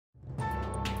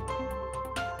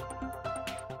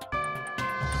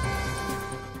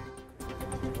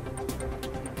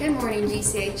Good morning,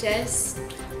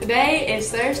 GCHS. Today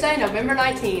is Thursday, November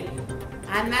 19th.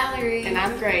 I'm Mallory. And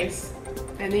I'm Grace.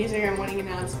 And these are your morning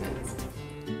announcements.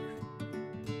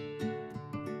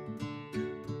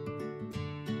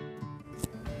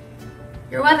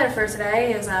 Your weather for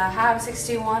today is a high of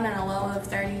 61 and a low of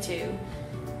 32.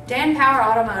 Dan Power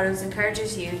Automotives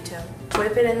encourages you to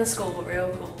whip it in the school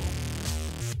real cool.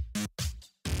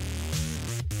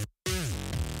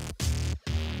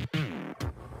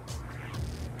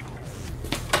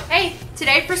 Hey,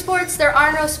 today for sports, there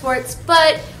are no sports,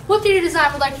 but Whoop-De-Doo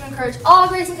Design would like to encourage all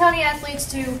Grayson County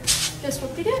athletes to just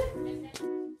whoop-de-doo.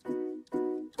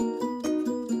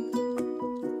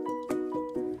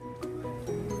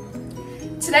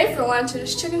 Today for lunch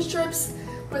is chicken strips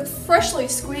with freshly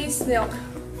squeezed milk.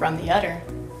 From the udder.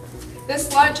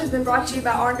 This lunch has been brought to you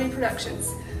by R&B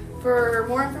Productions. For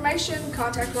more information,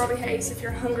 contact Robbie Hayes if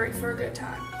you're hungry for a good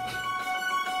time.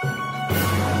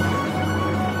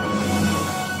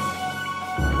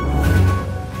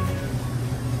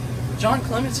 John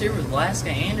Clements here with Alaska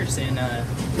Anderson.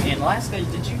 And Alaska,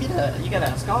 you got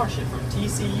a scholarship from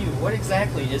TCU? What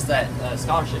exactly is that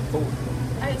scholarship for?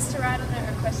 It's to ride on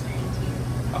their equestrian team.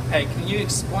 Okay, can you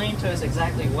explain to us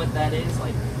exactly what that is?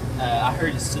 Like, I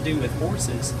heard it's to do with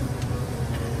horses.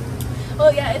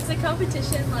 Well, yeah, it's a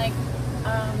competition like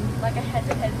a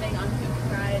head-to-head thing on who can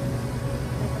ride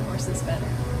the horses better.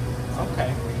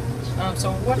 Okay.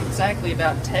 So what exactly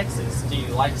about Texas do you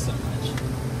like so much?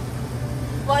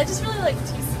 Well, I just really like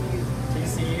TCU.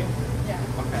 TCU? Yeah.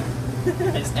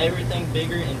 Okay. Is everything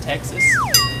bigger in Texas?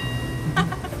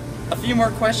 A few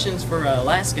more questions for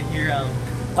Alaska here.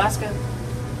 Alaska,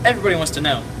 everybody wants to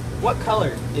know, what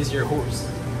color is your horse?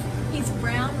 He's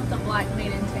brown with a black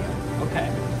mane and tail. Okay.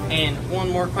 And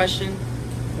one more question.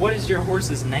 What is your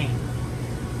horse's name?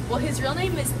 Well, his real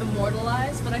name is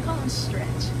Immortalized, but I call him Stretch.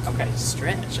 Okay,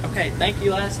 Stretch. Okay, thank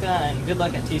you, Alaska, and good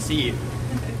luck at TCU.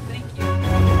 Thank you.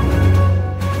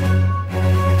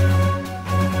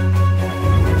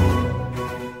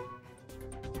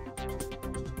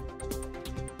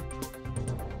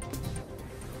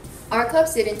 Our club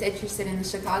students interested in the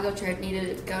Chicago trip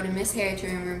needed to go to Miss Harriet's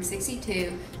room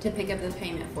 62 to pick up the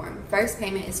payment form. First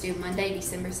payment is due Monday,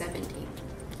 December 17th.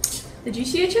 The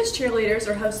GCHS cheerleaders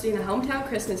are hosting a hometown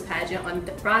Christmas pageant on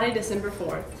Friday, December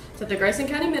 4th. It's at the Grayson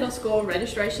County Middle School.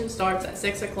 Registration starts at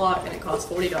 6 o'clock and it costs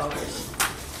 $40.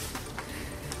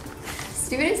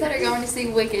 Students that are going to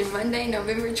see Wicked Monday,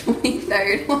 November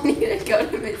 23rd will need to go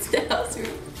to Miss Dow's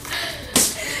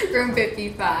room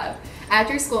 55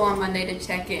 after school on Monday to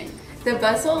check in. The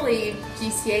bus will leave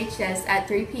GCHS at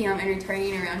 3 p.m. and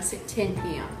returning around 10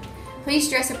 p.m. Please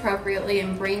dress appropriately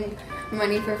and bring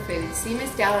money for food. See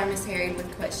Miss Dow or Miss Harriet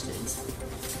with questions.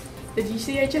 The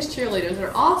GCHS cheerleaders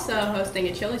are also hosting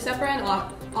a chili supper and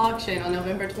auction on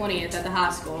November 20th at the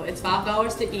high school. It's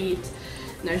 $5 to eat.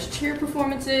 And there's cheer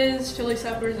performances, chili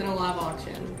suppers, and a live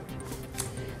auction.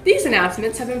 These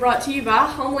announcements have been brought to you by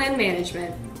Homeland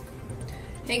Management.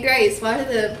 Hey Grace, why did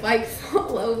the bike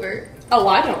fall over? Oh,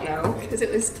 I don't know. Because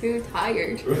it was too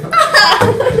tired.